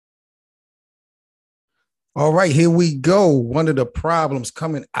All right, here we go. One of the problems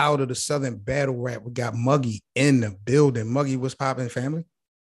coming out of the Southern battle rap, we got Muggy in the building. Muggy, what's popping, family?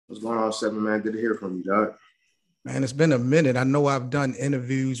 What's going on, Seven Man? Good to hear from you, dog. Man, it's been a minute. I know I've done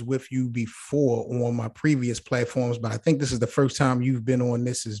interviews with you before on my previous platforms, but I think this is the first time you've been on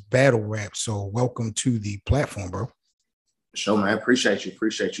This Is Battle Rap. So welcome to the platform, bro. Show, man. Appreciate you.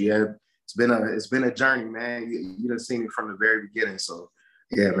 Yeah, it's been a journey, man. You done seen it from the very beginning. So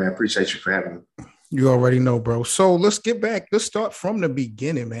yeah, man. Appreciate you for having me. You already know, bro. So let's get back. Let's start from the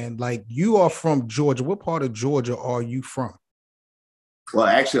beginning, man. Like, you are from Georgia. What part of Georgia are you from? Well,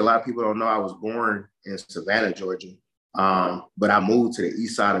 actually, a lot of people don't know I was born in Savannah, Georgia, but I moved to the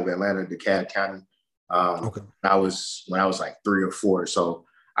east side of Atlanta, DeKalb County. Okay. When I was like 3 or 4. So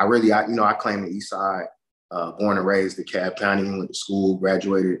I claim the east side. Born and raised DeKalb County, went to school,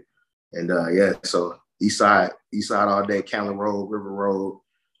 graduated, and yeah. So east side all day. County Road, River Road,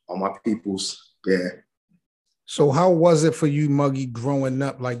 all my peoples. Yeah. So how was it for you, Muggy, growing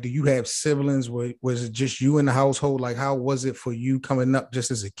up? Like, do you have siblings? Was it just you in the household? Like, how was it for you coming up just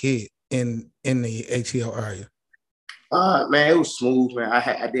as a kid in the ATL area? Man, it was smooth, man.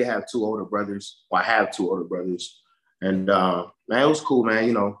 I did have two older brothers. Well, I have two older brothers, and man, it was cool,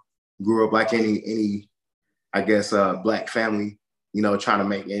 man. Grew up like any I guess black family. Trying to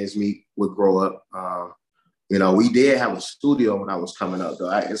make ends meet would grow up. We did have a studio when I was coming up,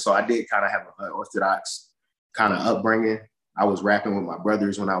 though. So I did kind of have an orthodox kind of upbringing. I was rapping with my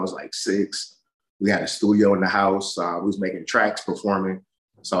brothers when I was like 6. We had a studio in the house. We was making tracks, performing.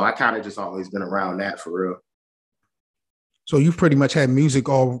 So I kind of just always been around that for real. So you pretty much had music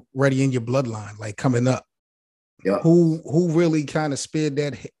already in your bloodline, like coming up. Yeah. Who really kind of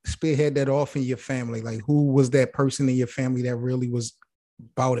spearhead that off in your family? Like, who was that person in your family that really was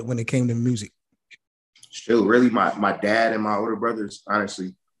about it when it came to music? Still, really, my dad and my older brothers,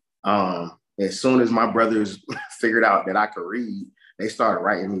 honestly. As soon as my brothers figured out that I could read, they started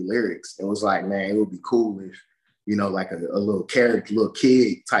writing me lyrics. It was like, man, it would be cool if, like a little character, little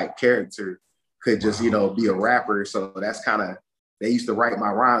kid type character could just, be a rapper. So that's kind of, they used to write my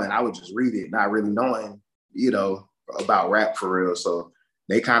rhyme and I would just read it, not really knowing, about rap for real. So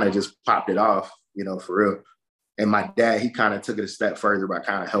they kind of just popped it off, for real. And my dad, he kind of took it a step further by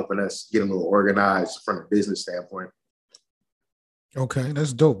kind of helping us get a little organized from a business standpoint. Okay,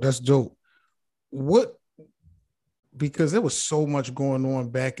 that's dope. That's dope. What, because there was so much going on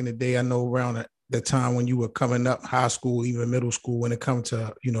back in the day. I know around the time when you were coming up, high school, even middle school, when it comes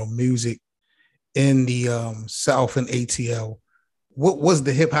to, music in the South and ATL. What was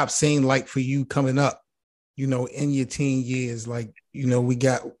the hip hop scene like for you coming up, in your teen years? Like, we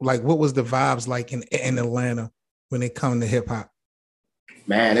got, like, what was the vibes like in Atlanta when it come to hip hop?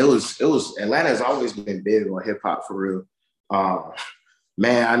 Man, it was Atlanta has always been big on hip hop for real.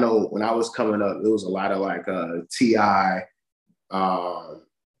 Man, I know when I was coming up, it was a lot of like T.I., a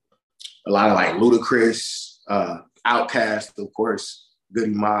lot of like Ludacris, Outkast, of course,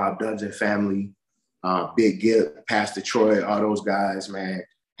 Goody Mob, Dungeon Family, Big Gip, Pastor Troy, all those guys, man,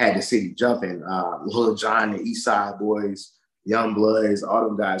 had the city jumping. Lil Jon, the East Side Boys, Young Bloods, all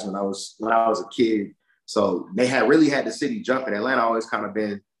them guys when I was a kid. So they really had the city jumping. Atlanta always kind of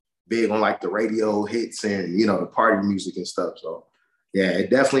been big on like the radio hits and the party music and stuff. So yeah, it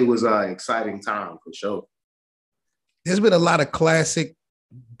definitely was an exciting time for sure. There's been a lot of classic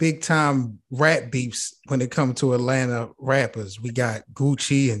big time rap beefs when it comes to Atlanta rappers. We got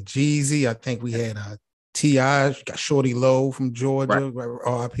Gucci and Jeezy. I think we had T.I., got Shorty Low from Georgia, right.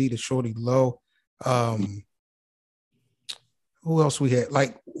 R.I.P. to Shorty Low. Who else we had?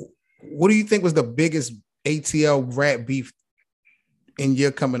 Like, what do you think was the biggest ATL rap beef in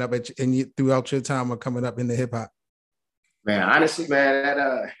your coming up throughout your time of coming up in the hip hop? Man, honestly,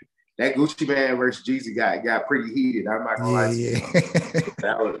 man, that Gucci Man versus Jeezy got pretty heated. I'm not gonna lie to you.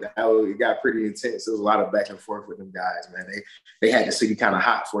 It got pretty intense. There was a lot of back and forth with them guys, man. They had the city kind of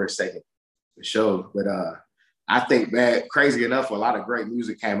hot for a second, for sure. But I think that crazy enough, a lot of great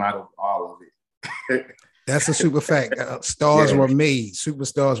music came out of all of it. That's a super fact. Stars were made.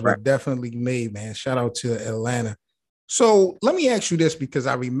 Superstars were definitely made, man. Shout out to Atlanta. So let me ask you this, because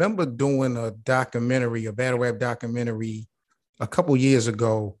I remember doing a battle rap documentary a couple years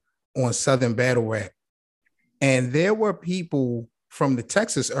ago on Southern battle rap. And there were people from the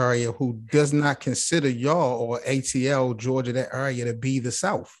Texas area who does not consider y'all or ATL, Georgia, that area to be the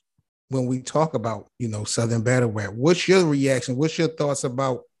South when we talk about, Southern battle rap. What's your reaction? What's your thoughts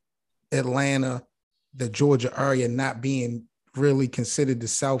about Atlanta, the Georgia area, not being really considered the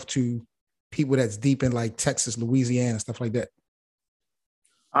South to people that's deep in like Texas, Louisiana, stuff like that?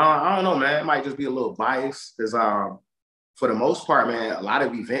 I don't know, man. It might just be a little biased because for the most part, man, a lot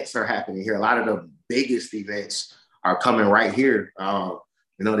of events are happening here. A lot of the biggest events are coming right here.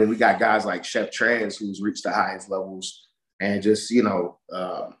 Then we got guys like Chef Trans, who's reached the highest levels, and just, a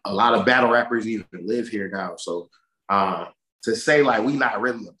lot of battle rappers even live here now. So to say like we not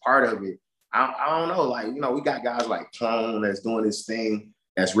really a part of it, I don't know. Like, we got guys like Clone that's doing this thing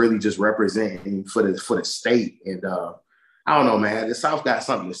that's really just representing for the state. And I don't know, man. The South got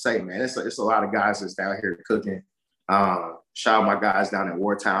something to say, man. It's a lot of guys that's down here cooking. Shout out my guys down in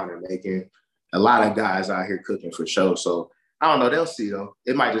Wartown and Macon. A lot of guys out here cooking for show. So I don't know. They'll see though.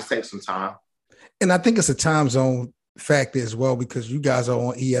 It might just take some time. And I think it's a time zone factor as well, because you guys are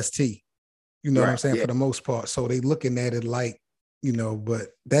on EST. You know what I'm saying? Yeah. For the most part. So they looking at it like, but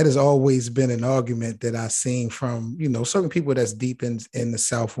that has always been an argument that I've seen from, certain people that's deep in the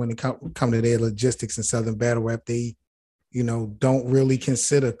South when it come to their logistics in Southern battle rap. They, don't really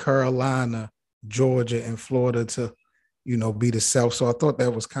consider Carolina, Georgia, and Florida to, be the South. So I thought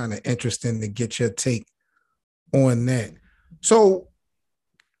that was kind of interesting to get your take on that. So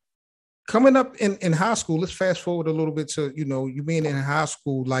coming up in high school, let's fast forward a little bit to, you being in high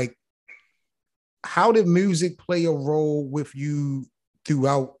school, like, how did music play a role with you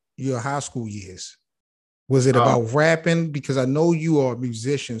throughout your high school years? Was it about rapping? Because I know you are a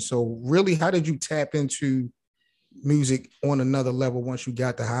musician. So really, how did you tap into music on another level once you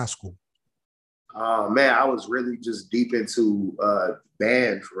got to high school? Man, I was really just deep into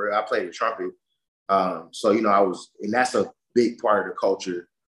band for real. I played the trumpet. So, and that's a big part of the culture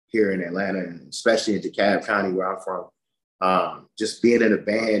here in Atlanta, and especially in DeKalb County where I'm from. Just being in a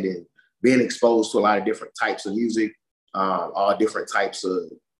band and being exposed to a lot of different types of music, all different types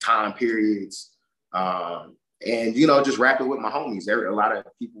of time periods, and, just rapping with my homies. A lot of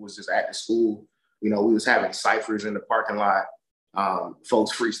people was just at the school. We was having ciphers in the parking lot,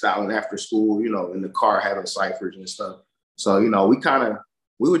 folks freestyling after school, in the car having ciphers and stuff. So,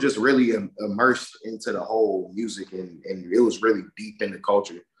 we were just really immersed into the whole music, and it was really deep in the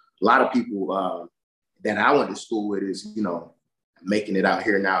culture. A lot of people that I went to school with is, making it out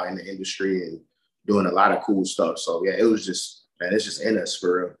here now in the industry and doing a lot of cool stuff. So yeah, it was just, man, it's just in us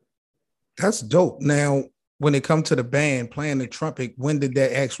for real. That's dope. Now, when it comes to the band playing the trumpet, when did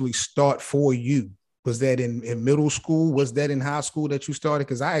that actually start for you? Was that in middle school? Was that in high school that you started?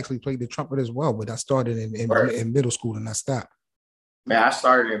 Because I actually played the trumpet as well, but I started in middle school and I stopped. Man, I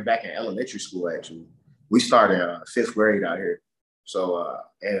started back in elementary school, actually. We started 5th grade out here. So,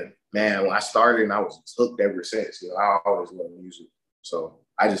 and man, when I started, and I was hooked ever since. I always loved music. So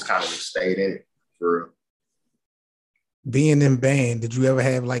I just kind of just stayed in it for real. Being in band, did you ever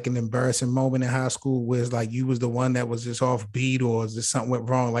have like an embarrassing moment in high school where it's like you was the one that was just off beat, or is there something went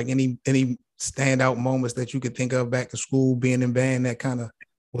wrong? Like any standout moments that you could think of back to school being in band that kind of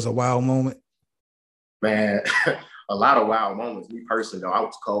was a wild moment? Man, a lot of wild moments. Me personally, though, I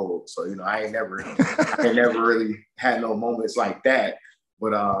was cold. So, I ain't never really had no moments like that.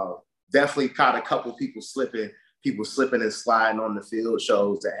 But definitely caught a couple people slipping and sliding on the field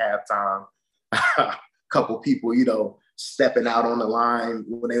shows at halftime. Couple people, stepping out on the line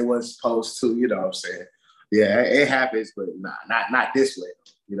when they wasn't supposed to, what I'm saying? Yeah, it happens, but not this way,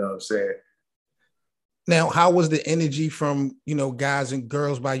 what I'm saying? Now, how was the energy from, guys and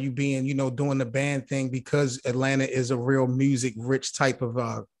girls by you being, doing the band thing? Because Atlanta is a real music rich type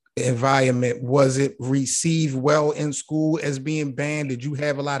of environment. Was it received well in school as being banned? Did you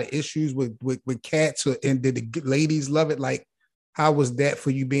have a lot of issues with cats, and did the ladies love it? Like, how was that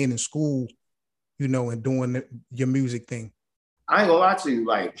for you being in school, and doing your music thing? I ain't gonna lie to you,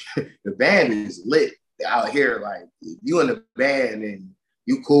 like, the band is lit out here. Like, you in the band and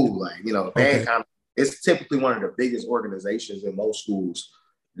you cool, like, band kind of, it's typically one of the biggest organizations in most schools,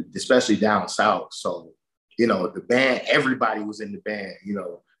 especially down south. So, the band, everybody was in the band,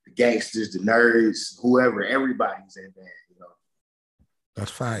 the gangsters, the nerds, whoever, everybody's in band, That's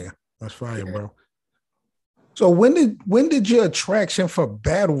fire. That's fire, yeah. Bro. So when did your attraction for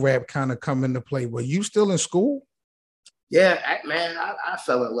battle rap kind of come into play? Were you still in school? Yeah, I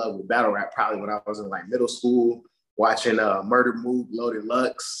fell in love with battle rap probably when I was in like middle school, watching Murder Mook, Loaded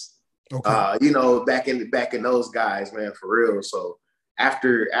Lux. Okay. Back in those guys, man, for real. So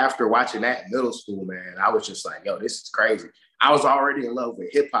after watching that in middle school, man, I was just like, yo, this is crazy. I was already in love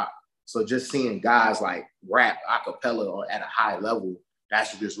with hip hop. So just seeing guys like rap a cappella at a high level,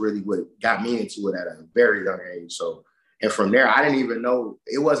 that's just really what got me into it at a very young age. So, and from there, I didn't even know,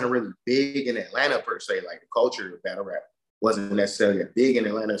 it wasn't really big in Atlanta per se, like the culture of battle rap wasn't necessarily big in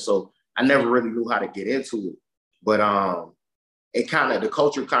Atlanta. So I never really knew how to get into it. But the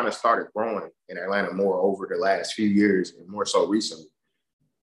culture kind of started growing in Atlanta more over the last few years and more so recently.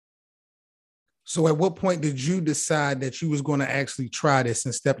 So at what point did you decide that you was going to actually try this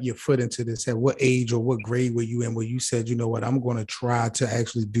and step your foot into this? At what age or what grade were you in where you said, you know what, I'm going to try to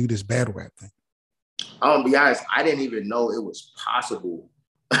actually do this battle rap thing? I'm gonna be honest, I didn't even know it was possible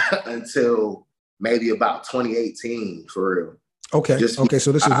until maybe about 2018, for real. Okay. Okay.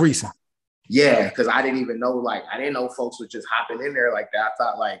 So this is recent. Yeah, because I didn't even know, like, I didn't know folks was just hopping in there like that. I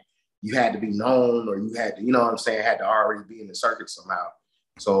thought like you had to be known or you had to, you know what I'm saying, had to already be in the circuit somehow.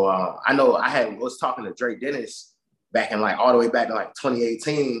 So I know was talking to Drake Dennis back in like all the way back to like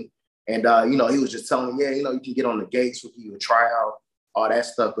 2018. And, you know, he was just telling me, yeah, you know, you can get on the gates with you, try out all that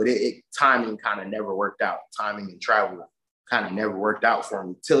stuff. But timing kind of never worked out. Timing and travel kind of never worked out for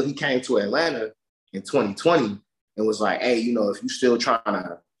me till he came to Atlanta in 2020 and was like, hey, you know, if you're still trying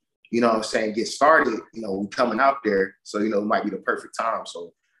to, you know what I'm saying, get started, you know, we coming out there. So, you know, it might be the perfect time.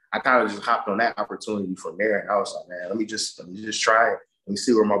 So I kind of just hopped on that opportunity from there. And I was like, man, let me just try it. Let me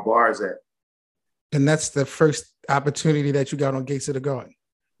see where my bar is at. And that's the first opportunity that you got on Gates of the Garden.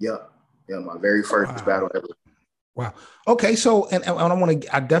 Yeah. Yeah. My very first battle ever. Wow. Okay. So, and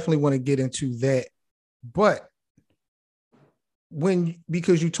I definitely want to get into that, but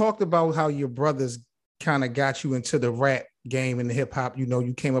because you talked about how your brothers kind of got you into the rap game and the hip hop, you know,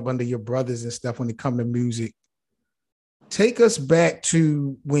 you came up under your brothers and stuff when it come to music. Take us back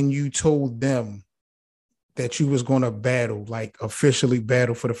to when you told them that you was going to battle, like officially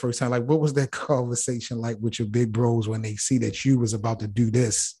battle for the first time. Like, what was that conversation like with your big bros when they see that you was about to do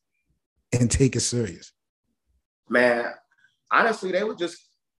this and take it serious? Man, honestly, they were just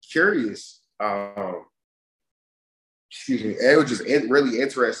curious. Excuse me. They were just really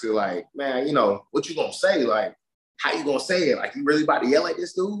interested. Like, man, you know, what you gonna say? Like, how you gonna say it? Like, you really about to yell at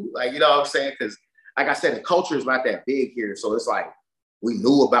this dude? Like, you know what I'm saying? Because, like I said, the culture is not that big here, so it's like we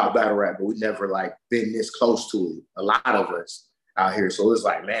knew about battle rap, but we never like been this close to it. A lot of us out here, so it's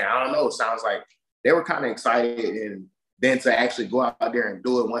like, man, I don't know. It sounds like they were kind of excited, and then to actually go out there and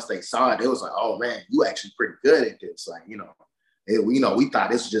do it once they saw it, it was like, oh man, you actually pretty good at this. Like, you know, we thought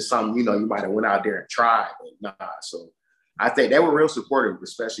this was just something, you know, you might have went out there and tried, but nah. So I think they were real supportive,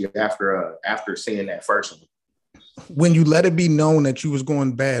 especially after seeing that first one. When you let it be known that you was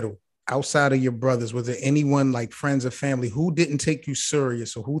going battle outside of your brothers, was there anyone like friends or family who didn't take you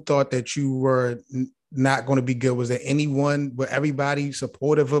serious or who thought that you were not going to be good? Was there anyone, were everybody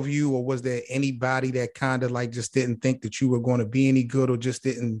supportive of you, or was there anybody that kind of like just didn't think that you were going to be any good or just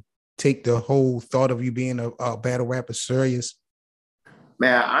didn't take the whole thought of you being a battle rapper serious?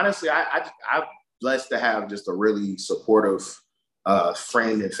 Man, honestly, I'm blessed to have just a really supportive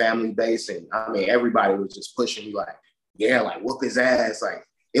friend and family base. And I mean, everybody was just pushing me like, yeah, like whoop his ass. Like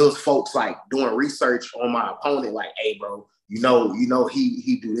it was folks like doing research on my opponent, like, hey, bro, you know,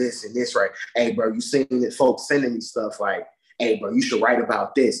 he do this and this, right? Hey, bro, you seen it, folks sending me stuff like, hey, bro, you should write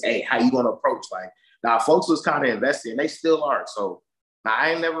about this. Hey, how you gonna approach? Like, now folks was kind of invested and they still are. So now, I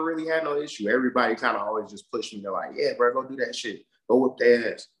ain't never really had no issue. Everybody kind of always just pushed me. They're like, yeah, bro, go do that shit. Go whoop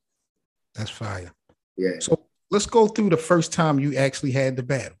their ass. That's fire. Yeah. So let's go through the first time you actually had the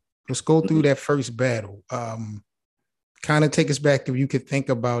battle. Let's go through that first battle. Kind of take us back if you could think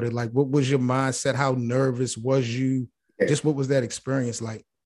about it. Like, what was your mindset? How nervous was you? Yeah. Just what was that experience like?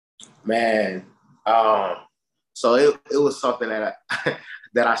 Man, so it was something that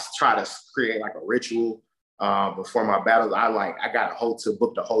I try to create like a ritual before my battles. I got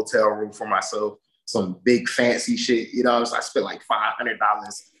booked a hotel room for myself, some big fancy shit. You know, so I spent like $500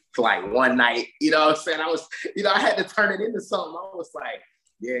 for like one night. You know what I'm saying? I had to turn it into something. I was like,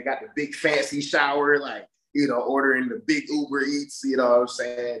 yeah, got the big fancy shower, like, you know, ordering the big Uber Eats, you know what I'm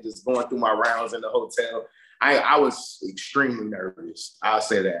saying? Just going through my rounds in the hotel. I was extremely nervous. I'll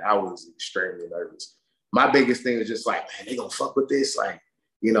say that. I was extremely nervous. My biggest thing was just like, man, they gonna fuck with this? Like,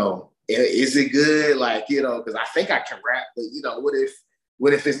 you know, is it good? Like, you know, because I think I can rap, but you know, what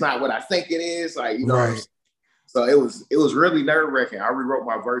if it's not what I think it is? Like, you know, right. So it was really nerve-wracking. I rewrote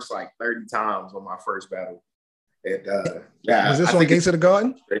my verse like 30 times on my first battle. And was this on Gates of the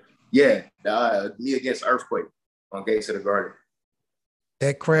Garden? Yeah, me against Earthquake on Gates of the Garden.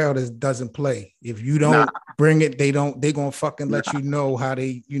 That crowd doesn't play. If you don't bring it, they gonna fucking let you know how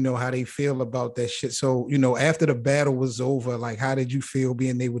they feel about that shit. So, you know, after the battle was over, like, how did you feel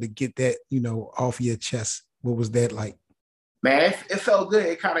being able to get that, you know, off your chest? What was that like? Man, it felt good.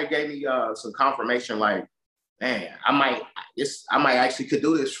 It kind of gave me some confirmation, like, man, I might actually could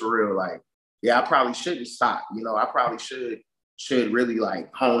do this for real. Like, yeah, I probably shouldn't stop. You know, I probably should really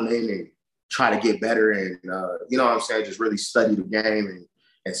like hone in and try to get better and, you know what I'm saying, just really study the game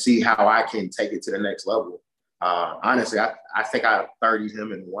and see how I can take it to the next level. Honestly, I think I 30'd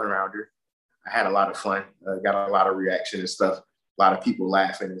him in one rounder. I had a lot of fun, got a lot of reaction and stuff, a lot of people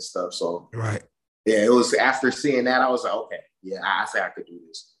laughing and stuff. So right. Yeah, it was after seeing that, I was like, okay, yeah, I say I could do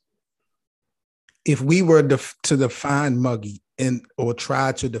this. If we were to define Muggy or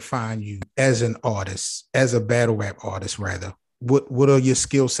try to define you as an artist, as a battle rap artist, rather, what are your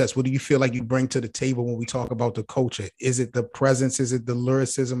skill sets? What do you feel like you bring to the table when we talk about the culture? Is it the presence? Is it the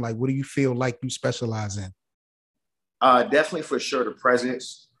lyricism? Like, what do you feel like you specialize in? Definitely for sure the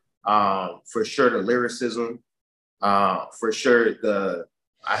presence, for sure the lyricism, for sure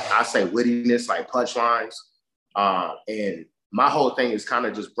I say wittiness, like punchlines. And my whole thing is kind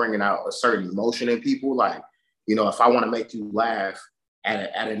of just bringing out a certain emotion in people. Like, you know, if I want to make you laugh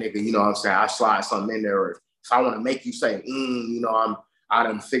at a nigga, you know what I'm saying? I slide something in there. Or if I want to make you say, you know,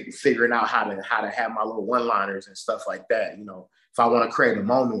 I'm figuring out how to have my little one-liners and stuff like that. You know, if I want to create a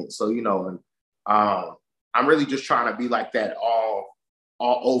moment. So, you know, and I'm really just trying to be like that all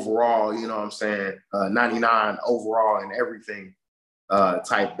overall, you know what I'm saying? 99 overall and everything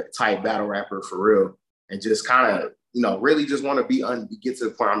type battle rapper for real. And just kind of, you know, really just want to get to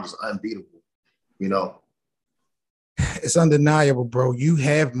the point I'm just unbeatable, you know? It's undeniable, bro. You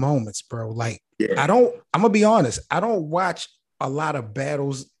have moments, bro. Like, yeah. I'm going to be honest. I don't watch a lot of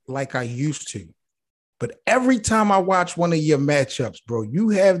battles like I used to. But every time I watch one of your matchups, bro, you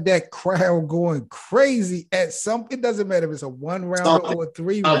have that crowd going crazy at it doesn't matter if it's a 1-rounder or a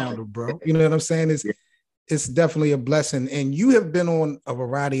 3-rounder, bro. You know what I'm saying? It's definitely a blessing. And you have been on a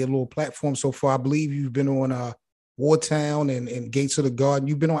variety of little platforms so far. I believe you've been on Wartown and Gates of the Garden.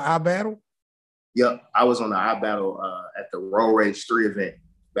 You've been on iBattle? Yep. I was on the iBattle at the Road Rage 3 event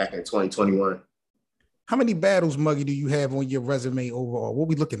back in 2021. How many battles, Muggy, do you have on your resume overall? What are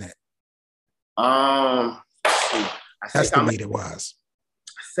we looking at? Estimated wise.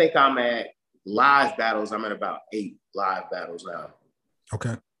 I think I'm at live battles. I'm at about 8 live battles now.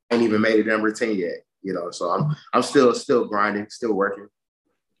 Okay. Ain't even made it number 10 yet, you know. So I'm still grinding, still working.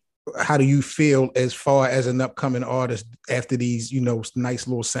 How do you feel as far as an upcoming artist after these, you know, nice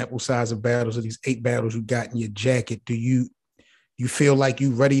little sample size of battles, of these 8 battles you got in your jacket? Do you feel like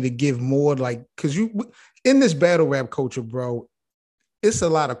you ready to give more? Like, because you in this battle rap culture, bro, it's a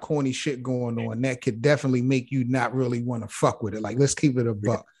lot of corny shit going on that could definitely make you not really want to fuck with it. Like, let's keep it a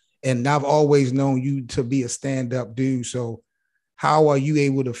buck. And I've always known you to be a stand-up dude. So how are you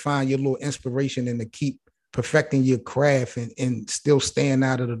able to find your little inspiration and to keep perfecting your craft and still staying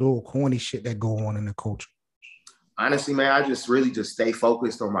out of the little corny shit that go on in the culture? Honestly, man, I just really just stay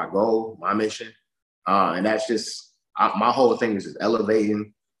focused on my goal, my mission. And that's just, my whole thing is just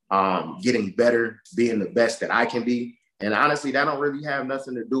elevating, getting better, being the best that I can be. And honestly, that don't really have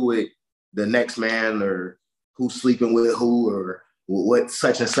nothing to do with the next man or who's sleeping with who or what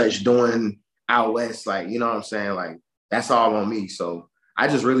such and such doing out west. Like, you know what I'm saying? Like, that's all on me. So I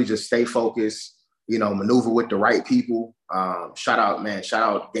just really just stay focused, you know, maneuver with the right people. Shout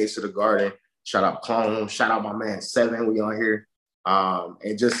out Gates of the Garden. Shout out Clone. Shout out my man 7, we on here.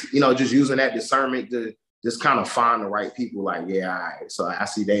 And just, you know, just using that discernment to just kind of find the right people. Like, yeah, all right. So I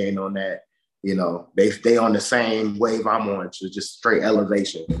see they ain't on that. You know, they on the same wave I'm on, to just straight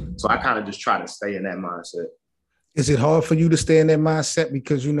elevation. So I kind of just try to stay in that mindset. Is it hard for you to stay in that mindset?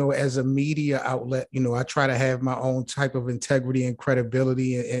 Because, you know, as a media outlet, you know, I try to have my own type of integrity and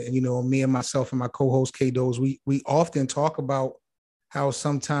credibility. And you know, me and myself and my co-host K-Doz, we often talk about how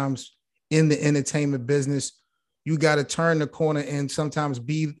sometimes in the entertainment business, you got to turn the corner and sometimes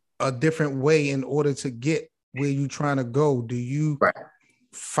be a different way in order to get where you're trying to go. Do you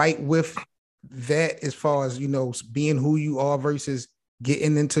fight with that as far as, you know, being who you are versus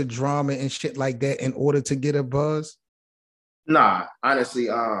getting into drama and shit like that in order to get a buzz? Nah, honestly,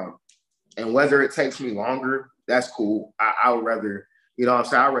 and whether it takes me longer, that's cool. I would rather, you know what I'm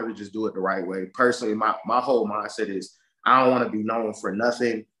saying? I'd rather just do it the right way. Personally, my whole mindset is I don't want to be known for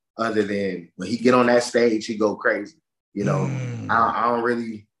nothing other than when he get on that stage, he go crazy. You know, I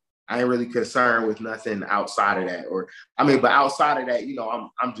ain't really concerned with nothing outside of that. Or, I mean, but outside of that, you know,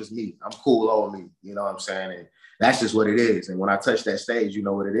 I'm just me. I'm cool old me. You know what I'm saying? And that's just what it is. And when I touch that stage, you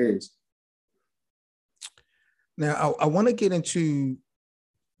know what it is. Now, I want to get into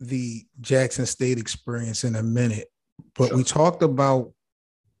the Jackson State experience in a minute, but we talked about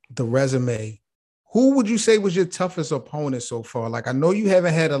the resume. Who would you say was your toughest opponent so far? Like, I know you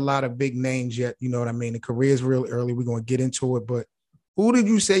haven't had a lot of big names yet. You know what I mean? The career is real early. We're going to get into it, but who did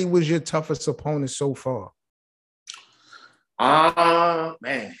you say was your toughest opponent so far?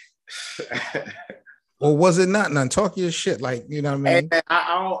 Man. Or was it not none? Talk your shit, like, you know what I mean? Hey,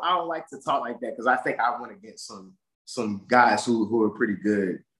 I don't like to talk like that because I think I went against some guys who are pretty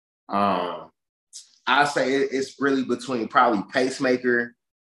good. I say it's really between probably Pacemaker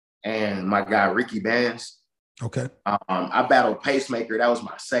and my guy Ricky Bands. Okay. I battled Pacemaker. That was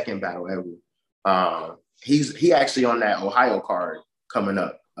my second battle ever. He actually on that Ohio card coming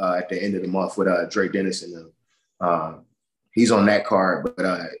up at the end of the month with Drake Dennis and them. He's on that card,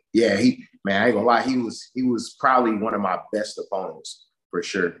 but yeah, I ain't gonna lie, he was probably one of my best opponents for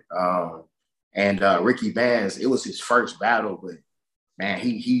sure. And Ricky Vance, it was his first battle, but man,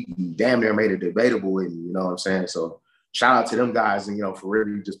 he damn near made it debatable with me, you know what I'm saying? So shout out to them guys, and for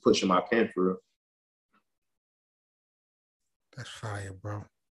really just pushing my pen for real. That's fire, bro.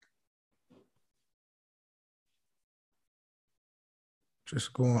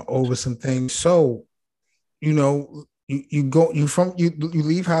 Just going over some things. So, you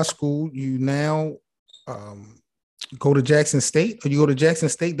leave high school, you now go to Jackson State, or you go to Jackson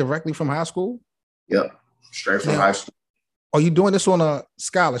State directly from high school? Yep. Straight from high school. Are you doing this on a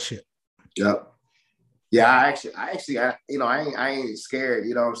scholarship? Yep. Yeah, I ain't scared.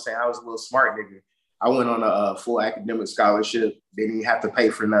 You know what I'm saying? I was a little smart nigga. I went on a full academic scholarship. Didn't even have to pay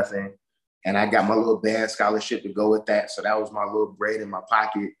for nothing. And I got my little bad scholarship to go with that. So that was my little bread in my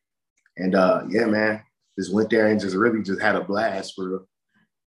pocket. And yeah, man, just went there and just really just had a blast for real.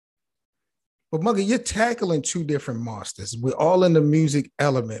 But Muggy, you're tackling two different monsters. We're all in the music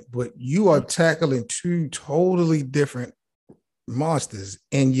element, but you are tackling two totally different monsters,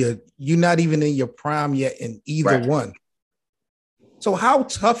 and you're not even in your prime yet in either one. So how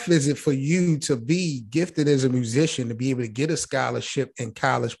tough is it for you to be gifted as a musician, to be able to get a scholarship in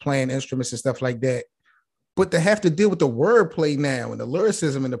college playing instruments and stuff like that, but to have to deal with the wordplay now and the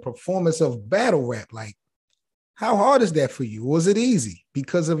lyricism and the performance of battle rap? Like, how hard is that for you? Was it easy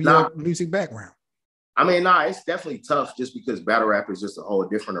because of your music background? I mean, it's definitely tough just because battle rap is just a whole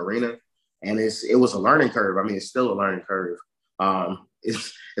different arena, and it was a learning curve. I mean, it's still a learning curve.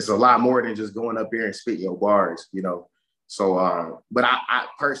 It's a lot more than just going up here and spitting your bars, So, but I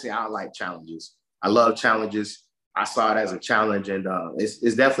personally, I like challenges. I love challenges. I saw it as a challenge, and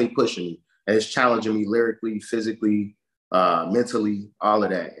it's definitely pushing me. And it's challenging me lyrically, physically, mentally, all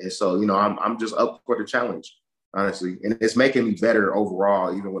of that. And so, I'm just up for the challenge, honestly. And it's making me better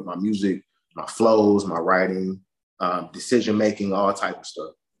overall, even with my music, my flows, my writing, decision-making, all type of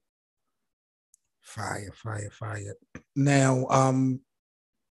stuff. Fire. Now,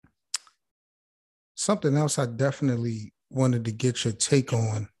 something else I definitely wanted to get your take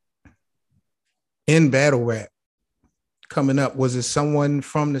on in battle rap coming up. Was it someone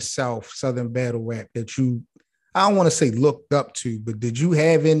from the South, Southern battle rap that you, I don't want to say looked up to, but did you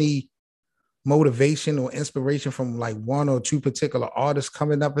have any motivation or inspiration from like one or two particular artists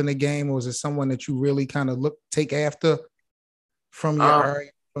coming up in the game? Or was it someone that you really kind of take after from your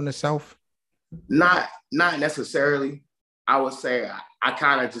area, from the South? Not necessarily. I would say I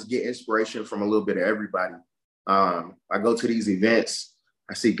kind of just get inspiration from a little bit of everybody. I go to these events.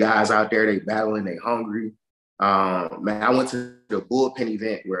 I see guys out there, they battling, they hungry. Man, I went to the Bullpen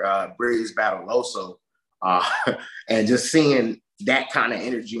event where Breeze battled Loso, and just seeing that kind of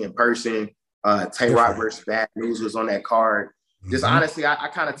energy in person. Tay-Rock versus Bad News was on that card. Just honestly, I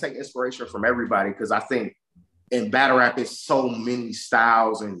kind of take inspiration from everybody, because I think in battle rap, it's so many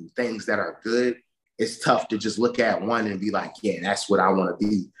styles and things that are good. It's tough to just look at one and be like, yeah, that's what I want to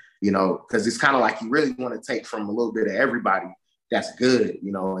be, because it's kind of like you really want to take from a little bit of everybody that's good,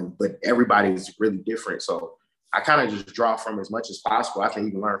 but everybody is really different. So I kind of just draw from as much as possible. I think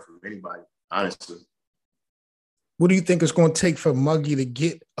you can learn from anybody, honestly. What do you think it's going to take for Muggy to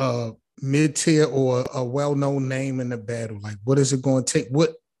get a mid-tier or a well-known name in the battle? Like, what is it going to take?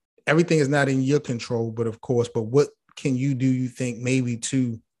 Everything is not in your control, but what can you do, you think, maybe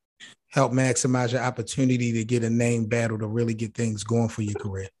to help maximize your opportunity to get a name battle to really get things going for your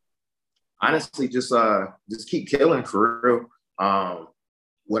career? Honestly, just keep killing for real.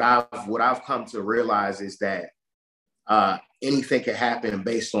 What I've come to realize is that anything can happen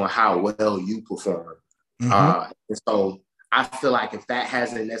based on how well you perform. And so I feel like if that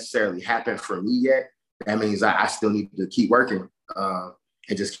hasn't necessarily happened for me yet, that means I still need to keep working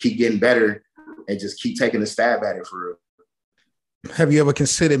and just keep getting better and just keep taking a stab at it for real. Have you ever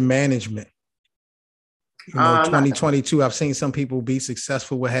considered management? 2022, I've seen some people be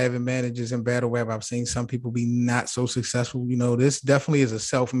successful with having managers in battle rap. I've seen some people be not so successful. This definitely is a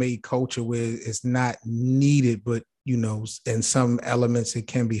self-made culture where it's not needed, but in some elements it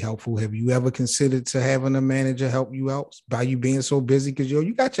can be helpful. Have you ever considered to having a manager help you out by you being so busy? Because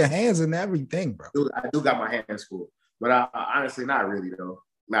you got your hands in everything, bro. I do got my hands full, but honestly, not really though.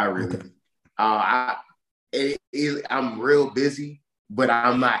 Not really. Okay. I'm real busy, but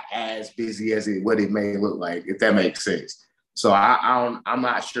I'm not as busy as what it may look like, if that makes sense. So I'm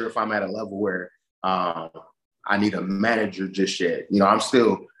not sure if I'm at a level where I need a manager just yet. I'm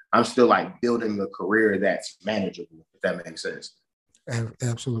still like building a career that's manageable, if that makes sense.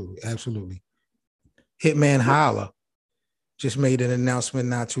 Absolutely. Hitman Holla just made an announcement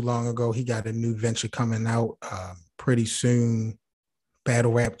not too long ago. He got a new venture coming out pretty soon.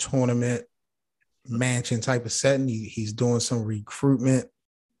 Battle rap tournament, mansion type of setting. He's doing some recruitment.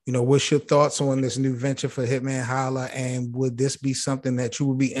 You know, what's your thoughts on this new venture for Hitman Holla? And would this be something that you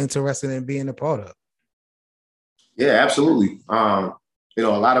would be interested in being a part of? Yeah, absolutely. You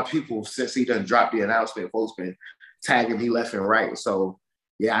know, a lot of people, since he done dropped the announcement, folks been tagging me left and right. So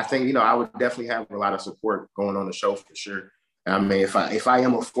yeah, I think, you know, I would definitely have a lot of support going on the show for sure. I mean, if I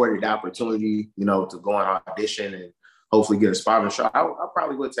am afforded the opportunity, you know, to go on audition and hopefully get a spot on the show, I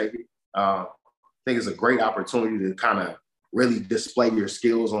probably would take it. I think it's a great opportunity to kind of really display your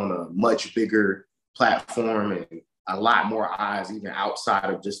skills on a much bigger platform and a lot more eyes, even outside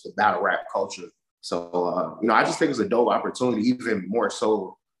of just the battle rap culture. So, you know, I just think it's a dope opportunity, even more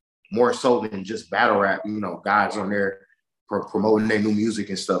so than just battle rap. You know, guys on there promoting their new music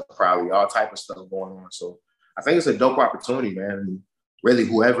and stuff, probably all type of stuff going on. So I think it's a dope opportunity, man. And really,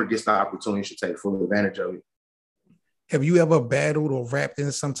 whoever gets the opportunity should take full advantage of it. Have you ever battled or rapped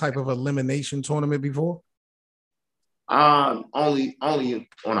in some type of elimination tournament before? Only on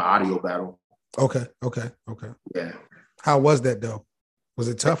an audio battle. Okay. Yeah. How was that though? Was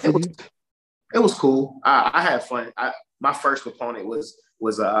it tough for you? It was cool. I had fun. My first opponent was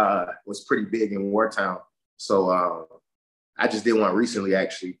pretty big in Wartown, so I just did one recently.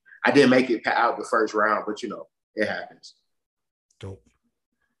 Actually, I didn't make it out the first round, but you know, it happens. Dope.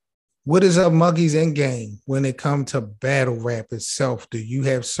 What is Muggy's end game when it comes to battle rap itself? Do you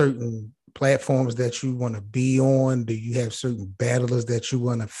have certain platforms that you want to be on? Do you have certain battlers that you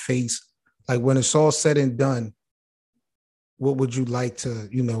want to face? Like when it's all said and done, what would you like to,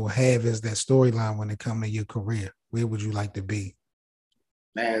 you know, have as that storyline when it comes to your career? Where would you like to be?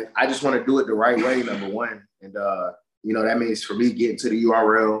 Man, I just want to do it the right way, number one. And, you know, that means for me getting to the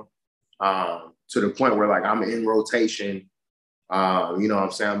URL to the point where, like, I'm in rotation. You know what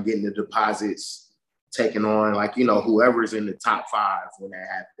I'm saying? I'm getting the deposits, taking on, like, you know, whoever's in the top 5 when that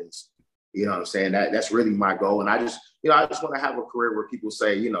happens. You know what I'm saying? That's really my goal. And I just want to have a career where people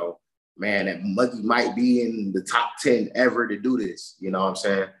say, you know, man, that Muggy might be in the top 10 ever to do this. You know what I'm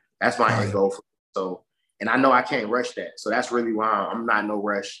saying? That's my end goal. So, and I know I can't rush that. So that's really why I'm not in no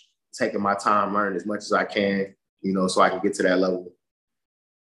rush, taking my time, learning as much as I can, you know, so I can get to that level.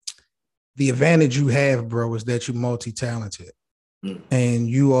 The advantage you have, bro, is that you're multi-talented. And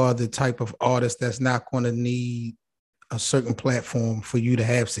you are the type of artist that's not going to need a certain platform for you to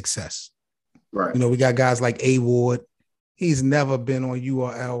have success. Right. You know, we got guys like A Ward. He's never been on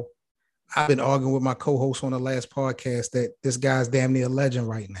URL. I've been arguing with my co-host on the last podcast that this guy's damn near a legend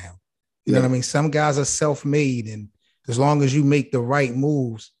right now. You know what I mean? Some guys are self-made, and as long as you make the right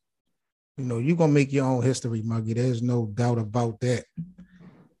moves, you know, you're going to make your own history, Muggy. There's no doubt about that.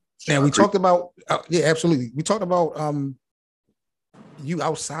 Now, we talked about, yeah, absolutely. We talked about you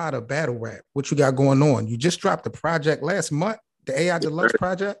outside of battle rap, what you got going on. You just dropped a project last month, the AI Deluxe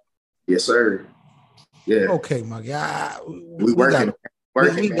project? Yes, sir. Yeah. Okay, Muggy. We working.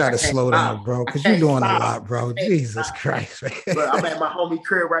 We got to slow down, bro, because you're doing a lot, bro. Jesus Christ, man. Look, I'm at my homie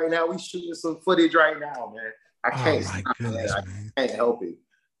crib right now. We shooting some footage right now, man. I can't stop, goodness, man. I can't help it.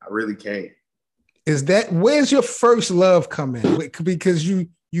 I really can't. Where's your first love come in? Because you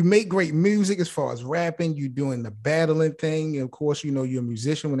make great music as far as rapping, you doing the battling thing. And of course, you know, you're a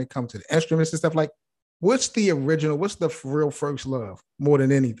musician when it comes to the instruments and stuff. Like, what's the real first love more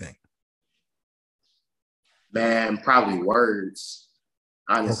than anything? Man, probably words.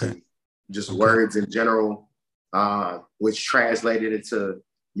 Honestly, just words in general, which translated into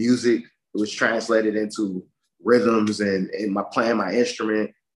music, which translated into rhythms and my playing my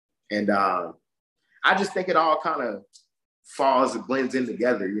instrument. And I just think it all kind of falls and blends in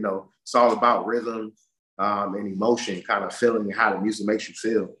together. You know, it's all about rhythm and emotion, kind of feeling how the music makes you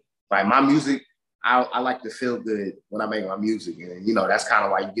feel. Like my music, I like to feel good when I make my music. And, you know, that's kind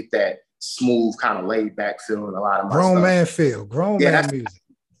of why you get that smooth, kind of laid back feeling a lot of my grown stuff. Man feel, grown man music.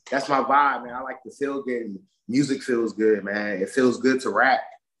 That's my vibe, man. I like to feel good, and music feels good, man. It feels good to rap.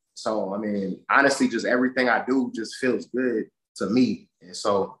 So, I mean, honestly, just everything I do just feels good to me. And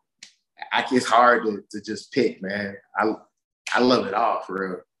so it's hard to just pick, man. I love it all,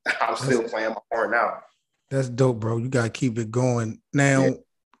 for real. I'm still playing my horn now. That's dope, bro. You got to keep it going. Now,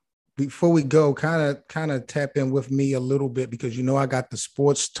 before we go, kind of tap in with me a little bit, because, you know, I got the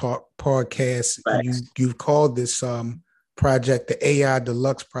Sports Talk podcast. You've called this project the AI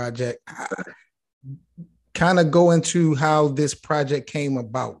Deluxe project. Kind of go into how this project came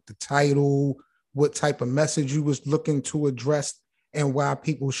about, the title, what type of message you was looking to address, and why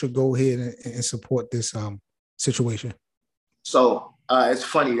people should go ahead and support this situation. So it's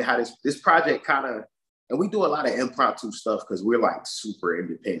funny how this project kind of And we do a lot of impromptu stuff because we're like super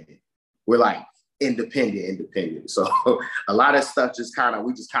independent. We're like independent. So a lot of stuff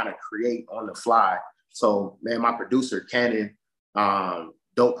we just kind of create on the fly. So man, my producer, Cannon,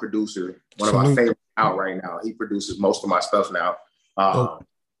 dope producer, one of my favorites out right now. He produces most of my stuff now.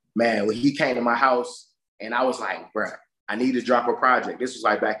 Man, when he came to my house and I was like, bruh, I need to drop a project. This was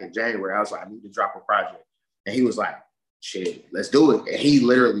like back in January. I was like, I need to drop a project. And he was like, shit, let's do it. And he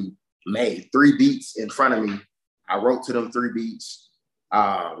literally made 3 beats in front of me. I wrote to them 3 beats.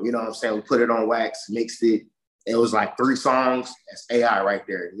 You know what I'm saying? We put it on wax, mixed it. It was like 3 songs. That's AI right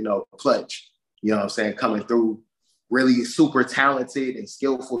there. You know, clutch, you know what I'm saying? Coming through, really super talented and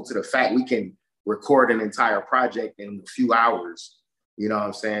skillful to the fact we can record an entire project in a few hours. You know what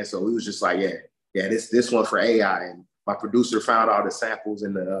I'm saying? So we was just like, yeah, this one for AI. And my producer found all the samples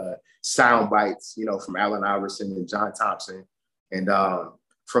and the sound bites, you know, from Allen Iverson and John Thompson. And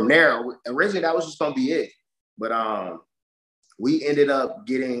from there, originally that was just gonna be it. But we ended up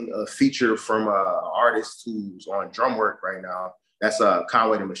getting a feature from an artist who's on drum work right now. That's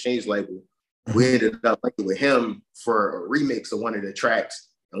Conway the Machine's label. We ended up working with him for a remix of one of the tracks.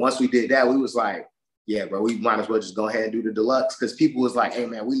 And once we did that, we was like, yeah, bro, we might as well just go ahead and do the deluxe, because people was like, hey,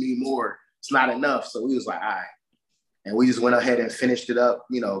 man, we need more. It's not enough. So we was like, all right. And we just went ahead and finished it up,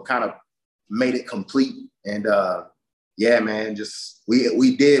 you know, kind of made it complete. And yeah, man, just we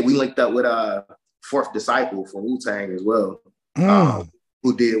linked up with Fourth Disciple from Wu-Tang as well,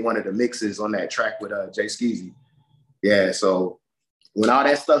 who did one of the mixes on that track with Jay Skeezy. Yeah, so when all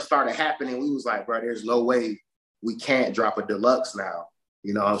that stuff started happening, we was like, bro, there's no way we can't drop a deluxe now.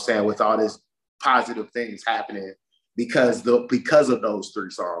 You know what I'm saying? With all this positive things happening because of those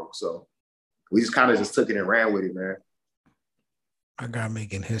 3 songs. So we just kind of took it and ran with it, man. I got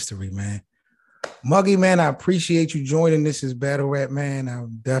making history, man. Muggy, man, I appreciate you joining. This is Battle Rap, man.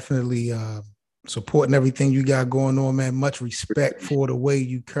 I'm definitely supporting everything you got going on, man. Much respect for the way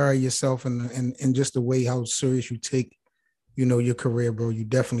you carry yourself and just the way how serious you take, you know, your career, bro. You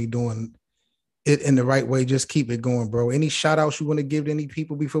definitely doing it in the right way. Just keep it going, bro. Any shout outs you want to give to any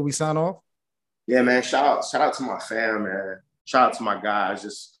people before we sign off? Yeah, man. Shout out to my fam, man. Shout out to my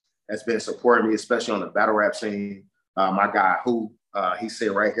guys that's been supporting me, especially on the battle rap scene. My guy, who he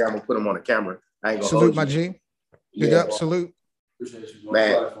said right here, I'm gonna put him on the camera. I ain't gonna salute my G. Big up, salute.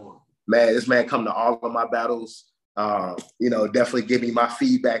 Man, this man come to all of my battles. You know, definitely give me my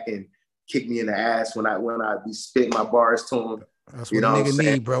feedback and kick me in the ass when I be spitting my bars to him. That's what a nigga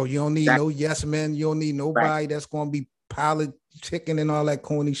need, bro. You don't need no yes man. You don't need nobody that's gonna be politicking and all that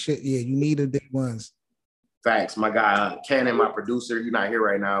corny shit. Yeah, you need the big ones. Facts. My guy Cannon, my producer, you're not here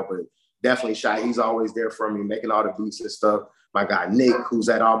right now, but definitely Shy. He's always there for me, making all the beats and stuff. My guy Nick, who's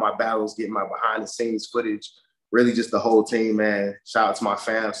at all my battles, getting my behind the scenes footage. Really just the whole team, man. Shout out to my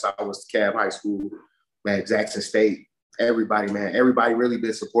fam, Southwest Cab High School, man, Jackson State, everybody, man. Everybody really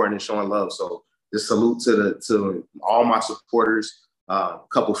been supporting and showing love. So just salute to all my supporters,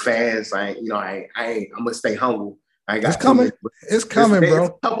 couple fans. I'm gonna stay humble. I ain't got it's coming. It's coming, bro. There's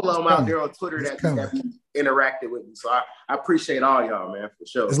a couple of them out there on Twitter that interacted with me. So I appreciate all y'all, man, for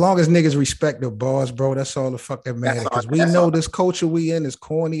sure. As long as niggas respect the bars, bro, that's all the fuck that matters. Because we know this culture we in is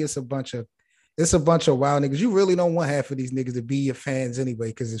corny. It's a bunch of wild niggas. You really don't want half of these niggas to be your fans anyway,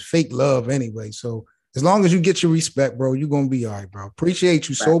 because it's fake love anyway. So as long as you get your respect, bro, you're gonna be all right, bro. Appreciate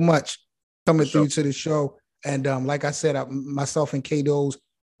you so much coming through to the show. And like I said, myself and K-Doz,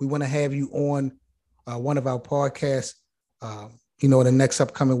 we want to have you on one of our podcasts, you know, in the next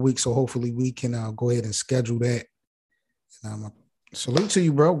upcoming week. So hopefully we can go ahead and schedule that. And salute to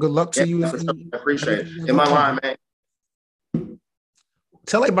you, bro. Good luck to you. I appreciate it. In my line, man.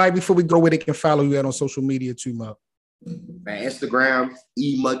 Tell everybody before we go where they can follow you at on social media too, Mug. Man, Instagram,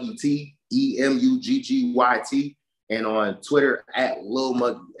 EMUGGYT, EMUGGYT, and on Twitter at Lil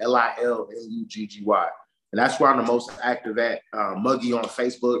Muggy, LILMUGGY. And that's where I'm the most active at. Muggy on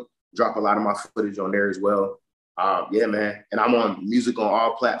Facebook. Drop a lot of my footage on there as well. Yeah, man. And I'm on music on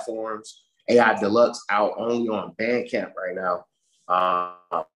all platforms. AI Deluxe out only on Bandcamp right now.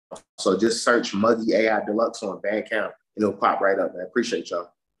 So just search Muggy AI Deluxe on Bandcamp and it'll pop right up, man. Appreciate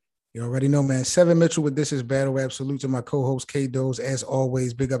y'all. You already know, man. Seven Mitchell with This Is Battle Rap. Salute to my co-host K-Doz. As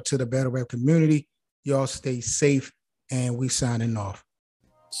always, big up to the Battle Rap community. Y'all stay safe and we signing off.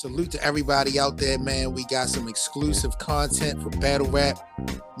 Salute to everybody out there, man. We got some exclusive content for Battle Rap.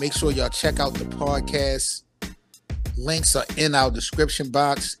 Make sure y'all check out the podcast. Links are in our description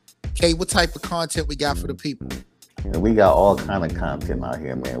box. Kay, what type of content we got for the people? And we got all kind of content out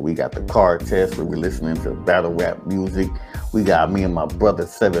here, man. We got the car test where we're listening to battle rap music. We got me and my brother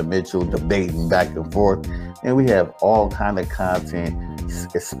Seven Mitchell debating back and forth. And we have all kind of content,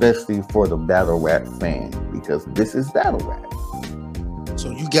 especially for the battle rap fan, because this is battle rap. So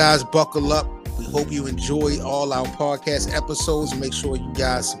you guys buckle up. We hope you enjoy all our podcast episodes. Make sure you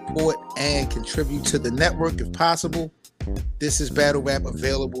guys support and contribute to the network if possible. This is Battle Rap,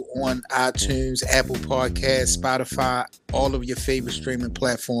 available on iTunes, Apple Podcasts, Spotify, all of your favorite streaming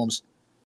platforms.